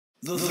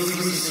The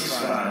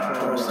 365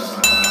 Pro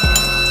Wrestling.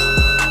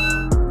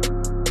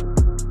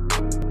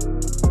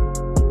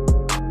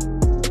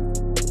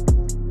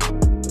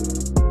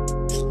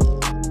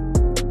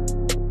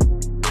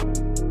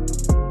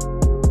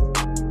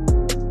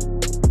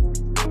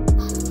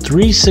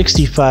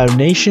 365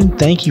 Nation,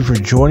 thank you for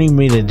joining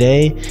me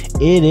today.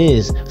 It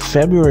is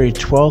February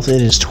 12th,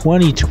 it is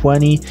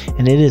 2020,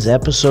 and it is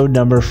episode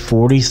number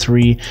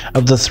 43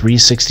 of the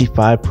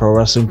 365 Pro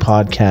Wrestling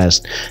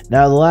Podcast.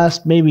 Now, the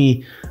last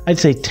maybe, I'd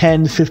say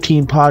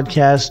 10-15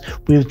 podcasts,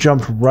 we've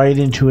jumped right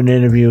into an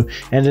interview,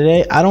 and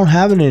today I don't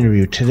have an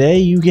interview. Today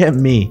you get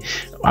me.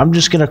 I'm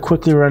just going to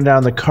quickly run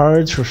down the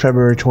cards for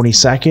February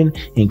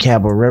 22nd in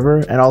Campbell River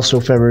and also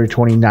February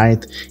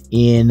 29th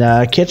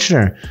in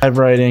Kitchener. Dive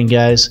right in,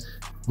 guys.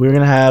 We're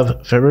going to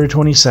have February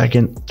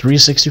 22nd,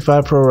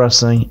 365 Pro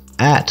Wrestling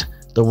at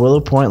the Willow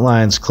Point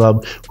Lions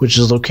Club, which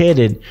is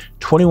located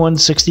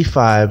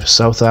 2165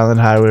 South Island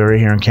Highway right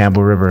here in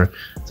Campbell River.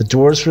 The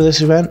doors for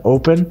this event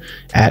open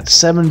at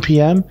 7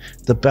 p.m.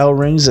 The bell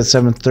rings at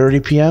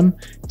 7:30 p.m.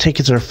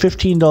 Tickets are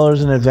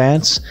 $15 in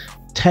advance.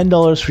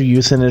 $10 for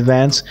youth in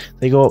advance.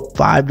 They go up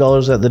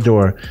 $5 at the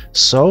door.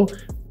 So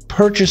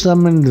purchase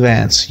them in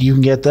advance. You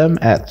can get them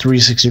at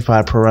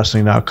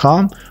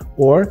 365prowrestling.com,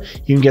 or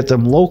you can get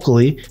them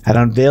locally at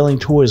Unveiling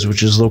Toys,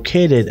 which is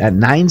located at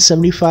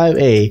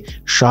 975A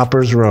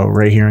Shoppers Row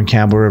right here in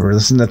Campbell River.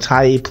 This is in the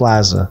Tai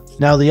Plaza.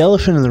 Now, the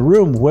elephant in the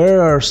room,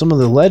 where are some of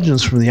the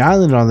legends from the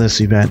island on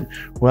this event?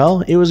 Well,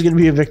 it was going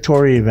to be a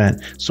Victoria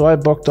event, so I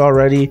booked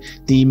already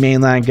the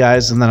mainland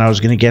guys, and then I was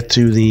going to get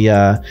to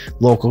the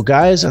local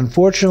guys.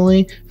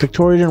 Unfortunately,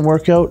 Victoria didn't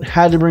work out.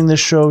 Had to bring this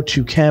show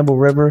to Campbell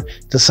River.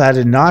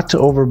 Decided not to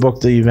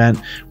overbook the event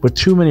with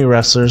too many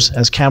wrestlers,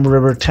 as Campbell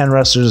River, 10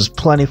 wrestlers is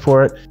plenty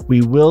for it.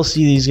 We will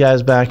see these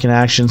guys back in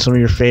action, some of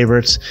your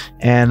favorites,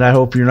 and I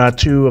hope you're not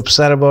too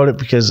upset about it,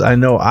 because I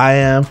know I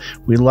am.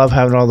 We love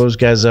having all those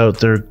guys out.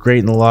 They're great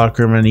in the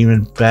locker room and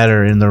even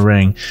better in the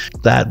ring.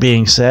 That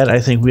being said, I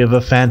think we have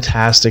a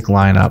fantastic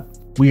lineup.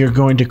 We are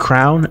going to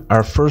crown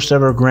our first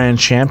ever grand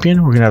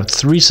champion. We're going to have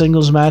 3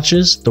 singles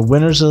matches. The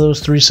winners of those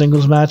 3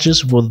 singles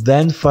matches will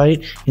then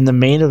fight in the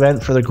main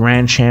event for the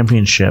grand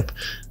championship.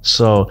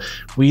 So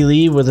we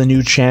leave with a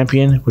new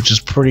champion, which is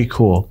pretty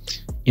cool.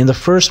 In the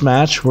first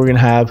match, we're going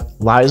to have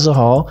Liza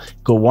Hall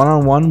go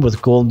one-on-one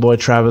with Golden Boy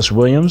Travis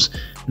Williams.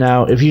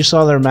 Now, if you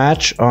saw their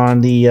match on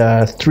the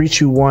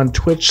 321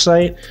 Twitch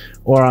site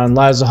or on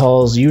Liza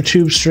Hall's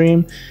YouTube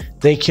stream,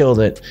 they killed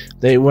it.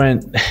 They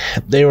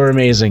were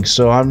amazing.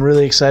 So I'm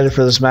really excited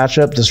for this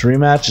matchup. This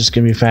rematch is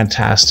going to be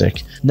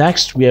fantastic.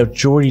 Next, we have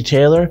Jordy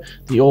Taylor,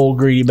 the old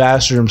greedy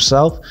bastard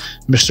himself,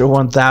 Mr.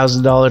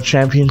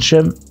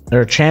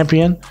 $1,000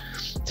 champion,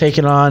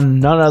 taking on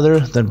none other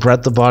than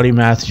Brett the Body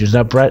Matthews.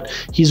 Now, Brett,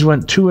 he's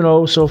went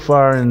 2-0 so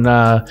far in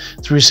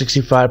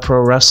 365 Pro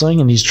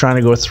Wrestling, and he's trying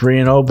to go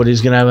 3-0, but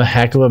he's going to have a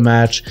heck of a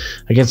match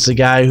against the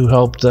guy who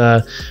helped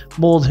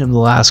mold him the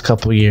last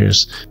couple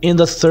years. In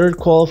the third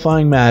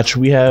qualifying match,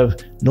 we have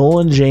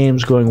Nolan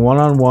James going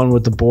one-on-one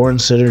with the born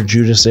sitter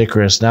Judas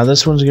Icarus. Now,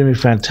 this one's going to be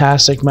a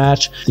fantastic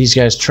match. These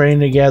guys train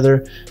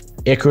together.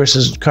 Icarus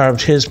has carved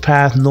his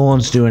path.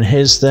 Nolan's doing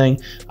his thing.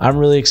 I'm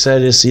really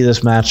excited to see this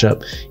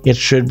matchup. It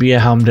should be a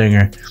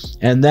humdinger.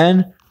 And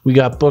then we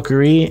got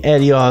Booker E,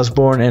 Eddie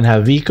Osborne, and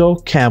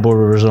Haviko, Campbell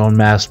River's own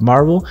Masked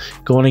Marvel,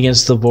 going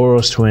against the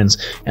Voros Twins.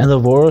 And the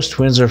Voros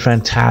Twins are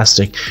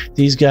fantastic.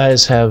 These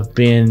guys have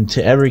been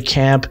to every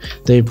camp.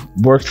 They've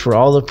worked for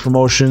all the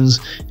promotions,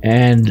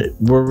 and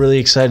we're really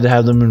excited to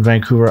have them in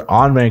Vancouver,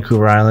 on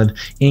Vancouver Island,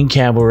 in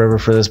Campbell River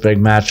for this big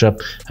matchup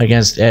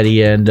against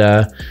Eddie and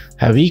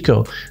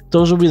Haviko.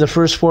 Those will be the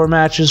first 4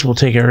 matches. We'll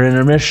take our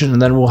intermission,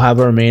 and then we'll have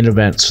our main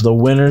event. So the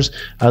winners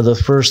of the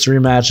first 3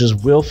 matches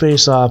will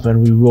face off,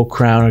 and we will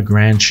crown a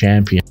grand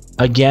champion.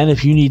 Again,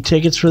 if you need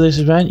tickets for this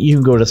event, you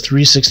can go to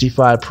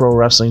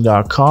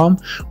 365prowrestling.com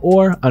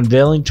or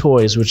Unveiling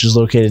Toys, which is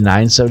located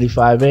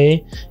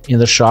 975A in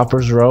the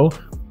Shoppers Row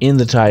in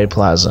the Tai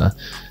Plaza.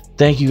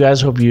 Thank you guys.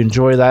 Hope you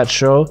enjoy that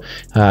show.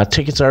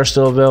 Tickets are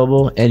still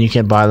available, and you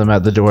can buy them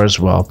at the door as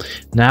well.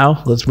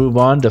 Now, let's move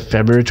on to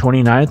February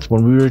 29th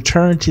when we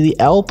return to the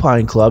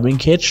Alpine Club in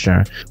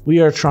Kitchener.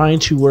 We are trying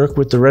to work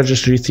with the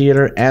Registry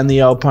Theatre and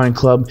the Alpine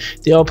Club.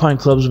 The Alpine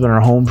Club's been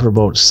our home for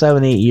about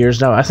 7-8 years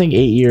now. I think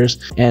 8 years,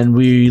 and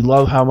we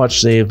love how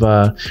much they've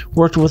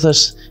worked with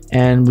us,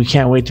 and we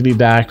can't wait to be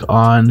back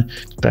on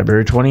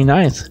February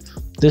 29th.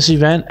 This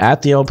event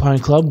at the Alpine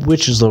Club,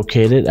 which is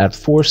located at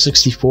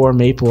 464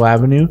 Maple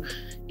Avenue,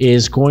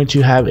 is going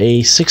to have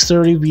a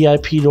 6:30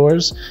 VIP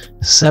doors,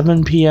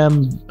 7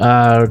 p.m.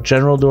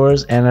 general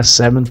doors, and a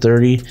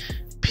 7:30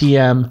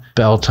 p.m.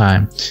 bell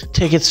time.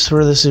 Tickets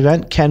for this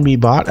event can be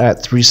bought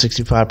at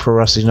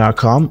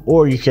 365prowrestling.com,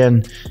 or you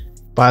can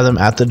buy them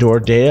at the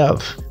door day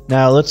of.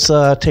 Now let's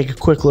take a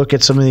quick look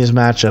at some of these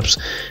matchups.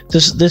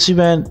 This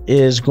event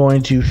is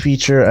going to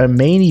feature a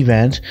main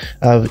event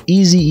of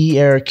Eazy-E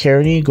Eric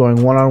Carney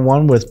going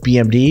one-on-one with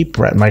BMD,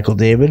 Brett Michael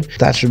David.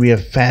 That should be a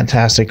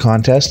fantastic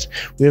contest.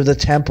 We have the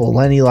Temple,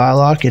 Lenny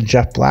Lilac and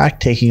Jeff Black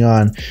taking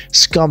on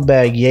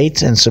Scumbag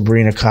Yates and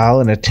Sabrina Kyle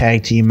in a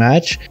tag team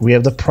match. We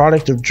have the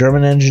Product of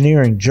German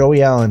Engineering,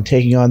 Joey Allen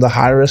taking on the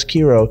High Risk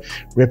Hero,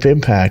 Rip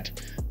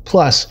Impact.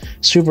 Plus,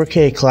 Super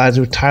K collides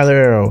with Tyler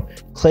Arrow.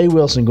 Clay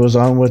Wilson goes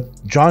on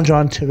with John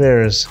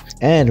Tavares.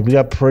 And we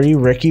got Pretty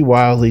Ricky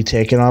Wildly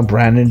taking on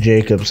Brandon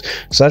Jacobs.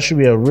 So that should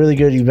be a really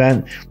good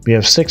event. We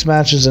have 6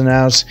 matches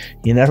announced.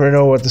 You never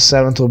know what the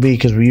 7th will be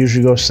because we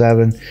usually go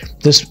 7.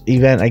 This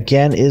event,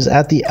 again, is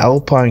at the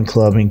Alpine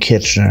Club in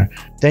Kitchener.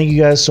 Thank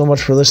you guys so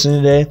much for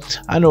listening today.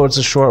 I know it's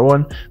a short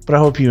one, but I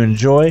hope you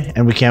enjoy,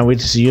 and we can't wait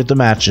to see you at the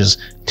matches.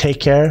 Take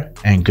care,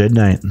 and good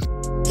night.